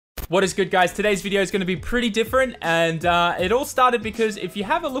What is good, guys? Today's video is going to be pretty different, and it all started because if you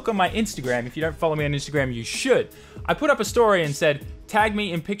have a look on my Instagram, if you don't follow me on Instagram, you should. I put up a story and said, tag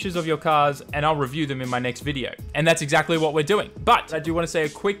me in pictures of your cars and I'll review them in my next video. And that's exactly what we're doing. But I do want to say a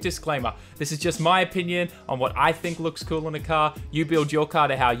quick disclaimer. This is just my opinion on what I think looks cool in a car. You build your car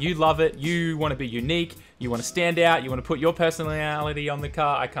to how you love it. You want to be unique. You want to stand out. You want to put your personality on the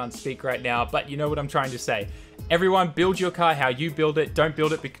car. I can't speak right now, but you know what I'm trying to say. Everyone, build your car how you build it. Don't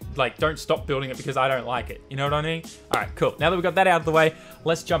build it, don't stop building it because I don't like it. You know what I mean? All right, cool. Now that we've got that out of the way,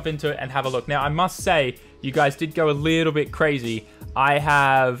 let's jump into it and have a look. Now, I must say, you guys did go a little bit crazy. I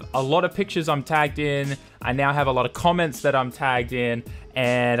have a lot of pictures I'm tagged in. I now have a lot of comments that I'm tagged in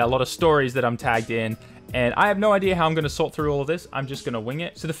and a lot of stories that I'm tagged in. And I have no idea how I'm going to sort through all of this. I'm just going to wing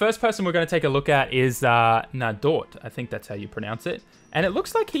it. So the first person we're going to take a look at is Nadort. I think that's how you pronounce it. And it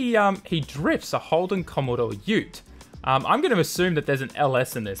looks like he drifts a Holden Commodore Ute. I'm going to assume that there's an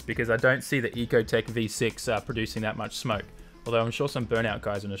LS in this because I don't see the Ecotec V6 producing that much smoke. Although I'm sure some burnout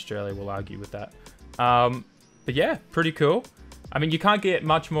guys in Australia will argue with that. But yeah, pretty cool. I mean, you can't get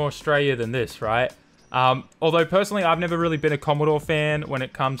much more Australia than this, right? Although personally, I've never really been a Commodore fan when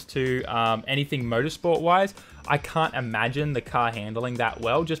it comes to anything motorsport-wise. I can't imagine the car handling that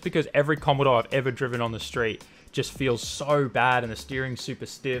well, just because every Commodore I've ever driven on the street just feels so bad and the steering's super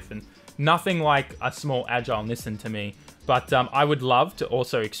stiff and nothing like a small Agile Nissan to me. But I would love to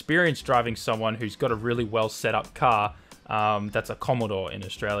also experience driving someone who's got a really well set up car that's a Commodore in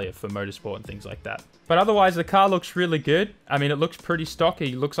Australia for motorsport and things like that. But otherwise, the car looks really good. I mean, it looks pretty stock.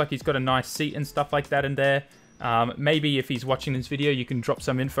 He looks like he's got a nice seat and stuff like that in there. Maybe if he's watching this video, you can drop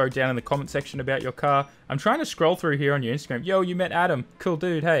some info down in the comment section about your car. I'm trying to scroll through here on your Instagram. Yo, you met Adam. Cool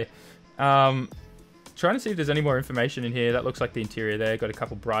dude, hey. Trying to see if there's any more information in here. That looks like the interior there. Got a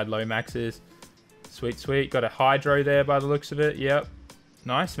couple Bride Lomaxes. Sweet, sweet. Got a Hydro there by the looks of it. Yep.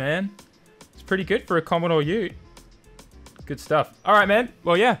 Nice, man. It's pretty good for a Commodore Ute. Good stuff. All right, man.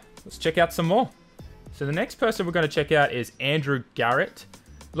 Well, yeah. Let's check out some more. So the next person we're going to check out is Andrew Garrett.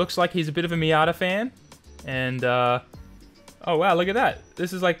 Looks like he's a bit of a Miata fan. And, oh, wow. Look at that.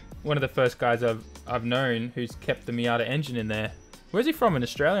 This is like one of the first guys I've known who's kept the Miata engine in there. Where's he from in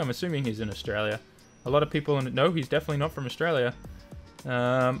Australia? I'm assuming he's in Australia. A lot of people know he's definitely not from Australia.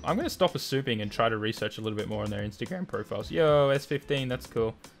 I'm going to stop assuming and try to research a little bit more on their Instagram profiles. Yo, S15, that's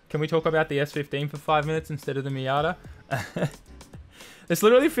cool. Can we talk about the S15 for 5 minutes instead of the Miata? This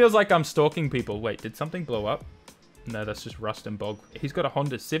literally feels like I'm stalking people. Wait, did something blow up? No, that's just rust and bog. He's got a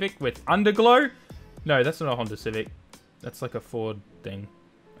Honda Civic with underglow? No, that's not a Honda Civic. That's like a Ford thing.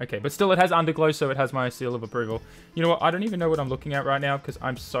 Okay, but still it has underglow, so it has my seal of approval. You know what? I don't even know what I'm looking at right now because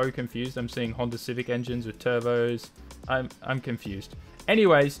I'm so confused. I'm seeing Honda Civic engines with turbos. I'm confused.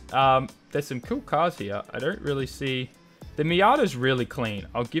 Anyways, there's some cool cars here. I don't really see... The Miata's really clean.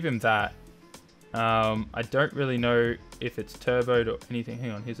 I'll give him that. I don't really know if it's turboed or anything.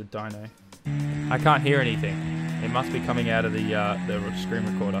 Hang on, here's a dyno. I can't hear anything. It must be coming out of the screen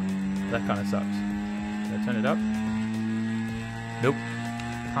recorder. That kind of sucks. Can I turn it up? Nope.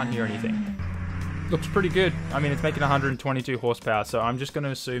 Can't hear anything. Looks pretty good. I mean, it's making 122 horsepower, so I'm just going to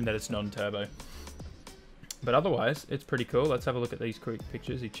assume that it's non-turbo. But otherwise, it's pretty cool. Let's have a look at these quick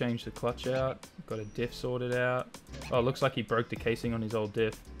pictures. He changed the clutch out. Got a diff sorted out. Oh, it looks like he broke the casing on his old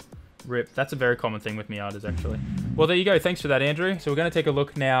diff. Rip. That's a very common thing with Miatas, actually. Well, there you go. Thanks for that, Andrew. So we're going to take a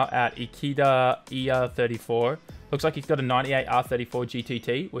look now at Ikeda ER34. Looks like he's got a 98 R34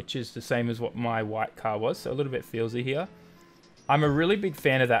 GTT, which is the same as what my white car was. So a little bit feelsy here. I'm a really big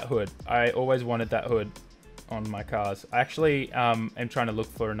fan of that hood. I always wanted that hood on my cars. I actually am trying to look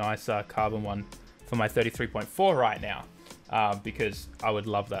for a nice carbon one for my 33.4 right now because I would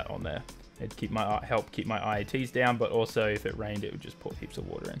love that on there. It'd help keep my IATs down, but also if it rained, it would just pour heaps of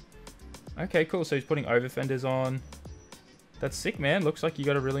water in. Okay, cool. So he's putting over fenders on. That's sick, man. Looks like you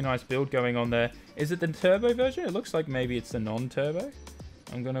got a really nice build going on there. Is it the turbo version? It looks like maybe it's the non-turbo.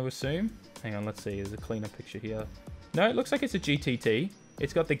 I'm going to assume. Hang on, let's see. There's a cleaner picture here. No, it looks like it's a GTT.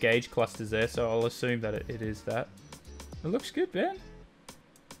 It's got the gauge clusters there, so I'll assume that it is that. It looks good, man.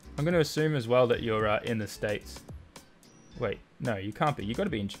 I'm going to assume as well that you're in the States. Wait, no, you can't be. You got to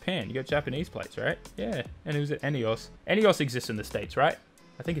be in Japan. You got Japanese plates, right? Yeah, and it was at Enios. Enios exists in the States, right?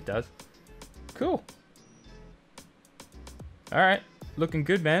 I think it does. Cool. All right, looking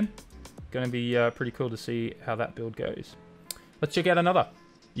good, man. Going to be pretty cool to see how that build goes. Let's check out another.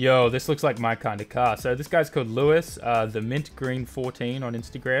 Yo, this looks like my kind of car. So this guy's called Lewis, the Mint Green 14 on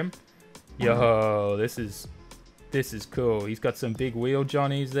Instagram. Yo, this is cool. He's got some big wheel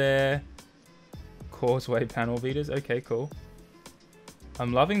johnnies there. Causeway panel beaters. Okay, cool.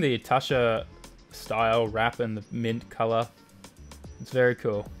 I'm loving the Itasha style wrap and the mint color. It's very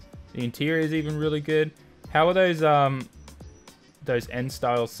cool. The interior is even really good. How are those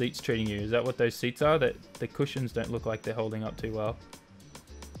N-style seats treating you? Is that what those seats are? That the cushions don't look like they're holding up too well.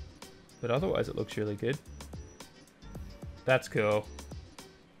 But otherwise, it looks really good. That's cool.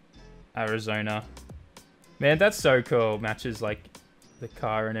 Arizona. Man, that's so cool. Matches like the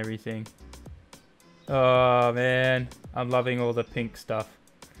car and everything. Oh man, I'm loving all the pink stuff.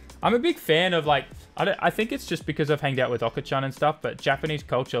 I'm a big fan of like, I think it's just because I've hanged out with Oka-chan and stuff, but Japanese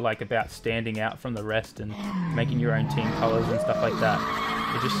culture like about standing out from the rest and making your own team colors and stuff like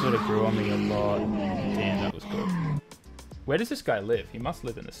that. It just sort of grew on me a lot. Damn, that was cool. Where does this guy live? He must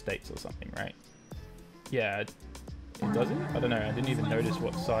live in the States or something, right? Yeah, does he? I don't know. I didn't even notice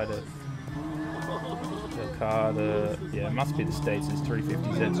what side of the car yeah, it must be the States. It's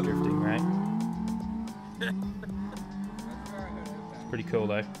 350Z's drifting, right? It's pretty cool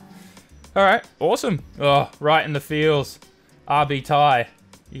though. All right, awesome. Oh, right in the feels. RB tie.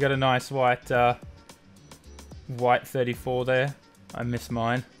 You got a nice white 34 there. I miss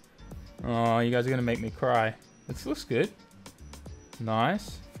mine. Oh, you guys are gonna make me cry. This looks good.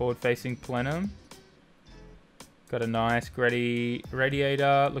 Nice. Forward-facing plenum. Got a nice Greddy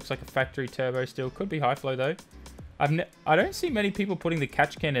radiator. Looks like a factory turbo still. Could be high flow though. I don't see many people putting the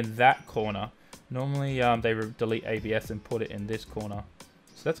catch can in that corner. Normally they delete ABS and put it in this corner.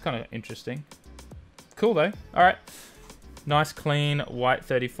 So that's kind of interesting. Cool though. All right. Nice clean white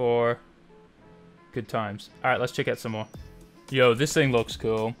 34. Good times. All right, let's check out some more. Yo, this thing looks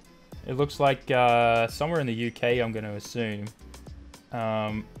cool. It looks like somewhere in the UK, I'm going to assume.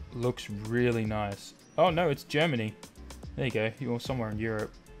 Looks really nice. Oh no, it's Germany. There you go. You're somewhere in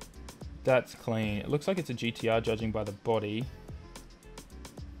Europe. That's clean. It looks like it's a GTR judging by the body.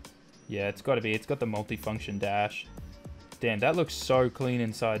 Yeah, it's got to be. It's got the multifunction dash. Damn, that looks so clean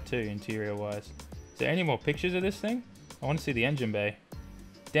inside too, interior-wise. Is there any more pictures of this thing? I want to see the engine bay.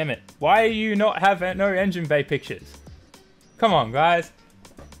 Damn it. Why do you not have no engine bay pictures? Come on, guys.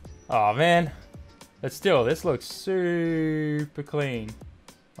 Oh, man. But still, this looks super clean.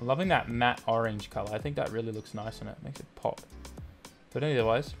 I'm loving that matte orange color. I think that really looks nice on it. Makes it pop. But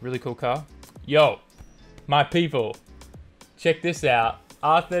otherwise, really cool car. Yo, my people. Check this out.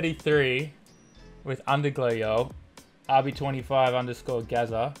 R33 with underglow, yo. RB25 underscore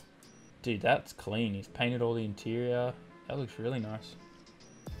Gaza. Dude, that's clean. He's painted all the interior. That looks really nice.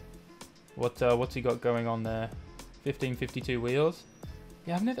 What's he got going on there? 1552 wheels.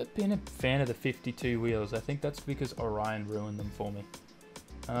 Yeah, I've never been a fan of the 52 wheels. I think that's because Orion ruined them for me.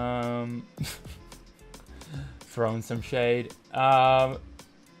 Throwing some shade. But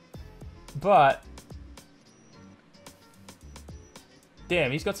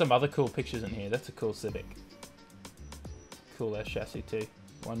damn, he's got some other cool pictures in here. That's a cool Civic. Cool air chassis too.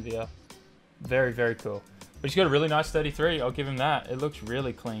 1VR. Very, very cool. But he's got a really nice 33. I'll give him that. It looks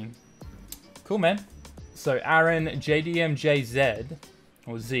really clean. Cool, man. So Aaron JDMJZ,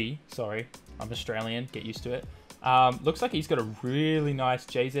 or Z, sorry. I'm Australian. Get used to it. Looks like he's got a really nice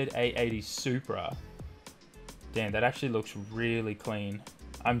JZ880 Supra. Damn, that actually looks really clean.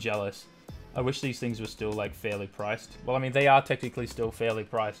 I'm jealous. I wish these things were still like fairly priced. Well, I mean, they are technically still fairly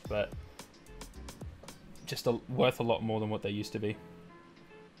priced, but just worth a lot more than what they used to be.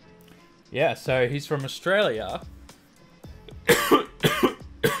 Yeah, so he's from Australia.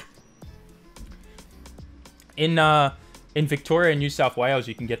 In Victoria and New South Wales,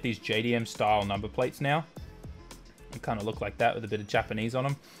 you can get these JDM style number plates now. They kind of look like that with a bit of Japanese on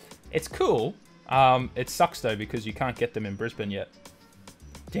them. It's cool. It sucks though because you can't get them in Brisbane yet.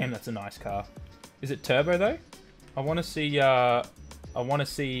 Damn, that's a nice car. Is it turbo though? I want to see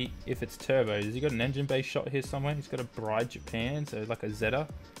if it's turbo. Has he got an engine bay shot here somewhere? He's got a Bride Japan, so like a Zeta.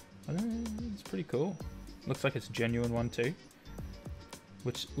 It's pretty cool. Looks like it's a genuine one too.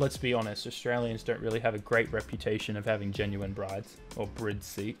 Which, let's be honest, Australians don't really have a great reputation of having genuine brides or brid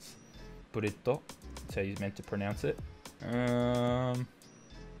seats. Burrito, that's how you're meant to pronounce it. Yeah,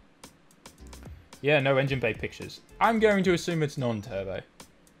 no engine bay pictures. I'm going to assume it's non-turbo.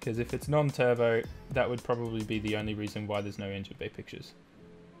 Because if it's non-turbo, that would probably be the only reason why there's no engine bay pictures.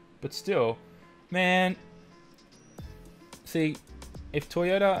 But still, man, see, if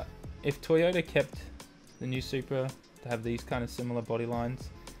Toyota kept the new Supra to have these kind of similar body lines,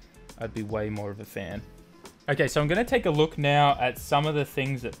 I'd be way more of a fan. Okay, so I'm going to take a look now at some of the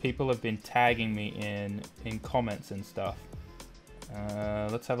things that people have been tagging me in comments and stuff.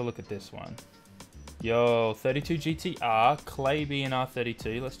 Let's have a look at this one. Yo, 32 GTR, Clay B and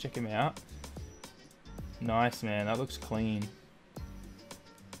R32. Let's check him out. Nice, man. That looks clean.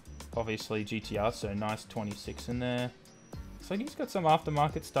 Obviously GTR, so nice 26 in there. Looks like he's got some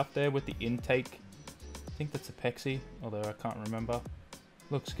aftermarket stuff there with the intake. I think that's a Pexi, although I can't remember.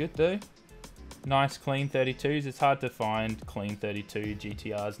 Looks good though. Nice clean 32s. It's hard to find clean 32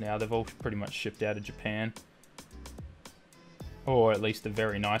 GTRs now. They've all pretty much shipped out of Japan. Or at least the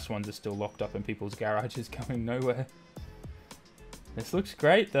very nice ones are still locked up in people's garages going nowhere. This looks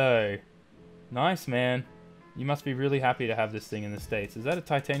great though. Nice, man. You must be really happy to have this thing in the States. Is that a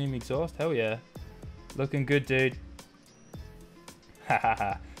titanium exhaust? Hell yeah. Looking good, dude.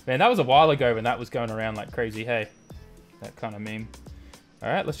 Hahaha. Man, that was a while ago when that was going around like crazy, hey? That kind of meme.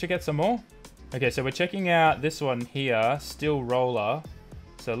 Alright, let's check out some more. Okay, so we're checking out this one here. Steel Roller.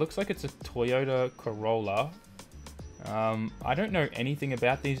 So it looks like it's a Toyota Corolla. I don't know anything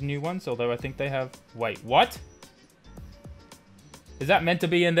about these new ones, although I think they have... Wait, what? Is that meant to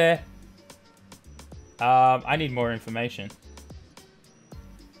be in there? I need more information.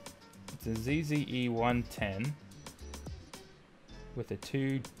 It's a ZZE 110 with a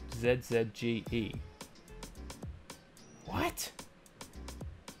 2ZZGE. What?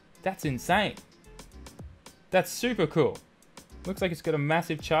 That's insane. That's super cool. Looks like it's got a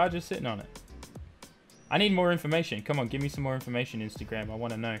massive charger sitting on it. I need more information. Come on, give me some more information, Instagram. I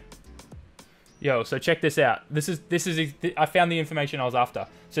want to know. Yo, so check this out. This is I found the information I was after.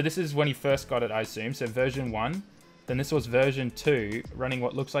 So this is when he first got it, I assume. So version 1. Then this was version 2, running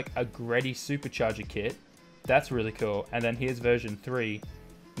what looks like a Greddy supercharger kit. That's really cool. And then here's version 3.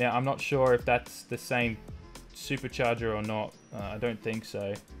 Now, I'm not sure if that's the same supercharger or not. I don't think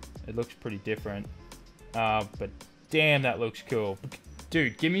so. It looks pretty different. But damn, that looks cool.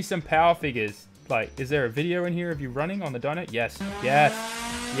 Dude, give me some power figures. Like, is there a video in here of you running on the dyno? Yes. Yes.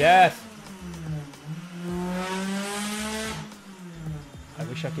 Yes. I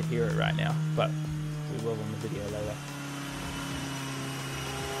wish I could hear it right now, but we will on the video later.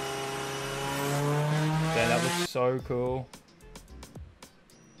 Yeah, that looks so cool.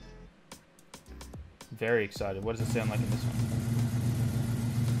 Very excited. What does it sound like in this one?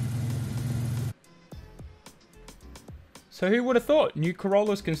 So who would have thought new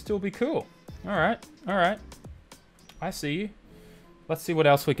Corollas can still be cool? Alright, alright. I see you. Let's see what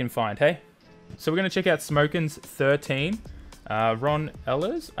else we can find, hey? So we're going to check out Smokin's 13. Ron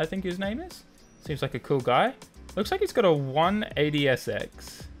Ellers, I think his name is. Seems like a cool guy. Looks like he's got a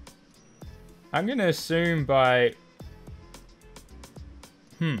 180SX. I'm going to assume by...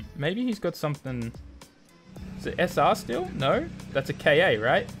 maybe he's got something... Is it SR still? No? That's a KA,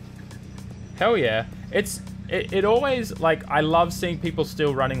 right? Hell yeah. It always, like, I love seeing people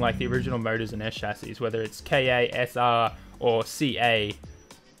still running, like, the original motors and S chassis, whether it's KA, SR, or CA.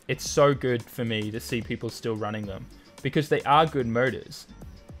 It's so good for me to see people still running them, because they are good motors.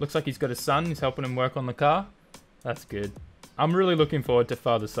 Looks like he's got a son, he's helping him work on the car. That's good. I'm really looking forward to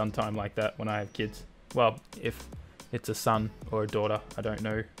father-son time like that when I have kids. Well, if it's a son or a daughter, I don't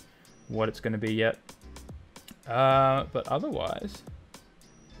know what it's going to be yet. But otherwise...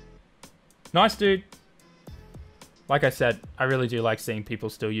 Nice, dude. Like I said, I really do like seeing people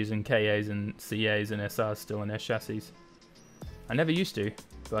still using KAs and CAs and SRs still in S chassis. I never used to,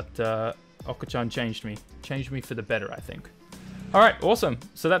 but Okachan changed me. Changed me for the better, I think. Alright, awesome.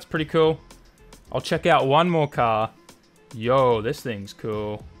 So that's pretty cool. I'll check out one more car. Yo, this thing's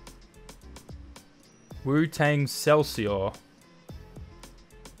cool. Wu-Tang Celsior.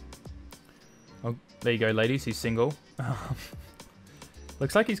 Oh, there you go, ladies. He's single.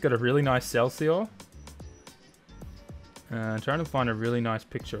 Looks like he's got a really nice Celsior. Trying to find a really nice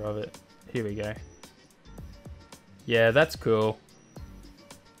picture of it. Here we go. Yeah, that's cool.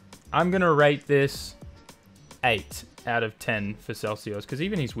 I'm going to rate this 8 out of 10 for Celsius, because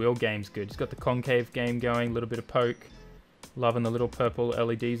even his wheel game's good. He's got the concave game going, a little bit of poke. Loving the little purple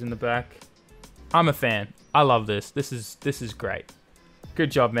LEDs in the back. I'm a fan. I love this. This is great.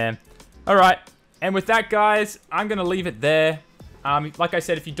 Good job, man. All right. And with that, guys, I'm going to leave it there. Like I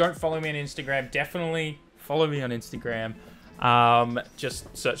said, if you don't follow me on Instagram, definitely follow me on Instagram.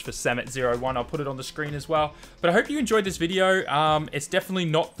 Just search for SAMMIT01. I'll put it on the screen as well. But I hope you enjoyed this video. It's definitely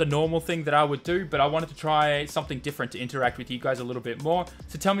not the normal thing that I would do, but I wanted to try something different to interact with you guys a little bit more.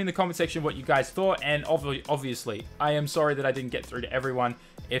 So tell me in the comment section what you guys thought. And obviously, I am sorry that I didn't get through to everyone.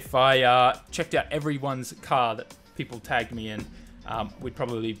 If I checked out everyone's car that people tagged me in, we'd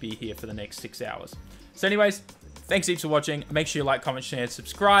probably be here for the next 6 hours. So anyways, thanks heaps for watching. Make sure you like, comment, share,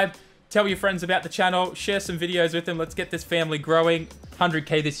 subscribe. Tell your friends about the channel. Share some videos with them. Let's get this family growing.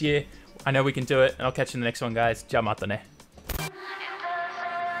 100K this year. I know we can do it. And I'll catch you in the next one, guys. Ja matane.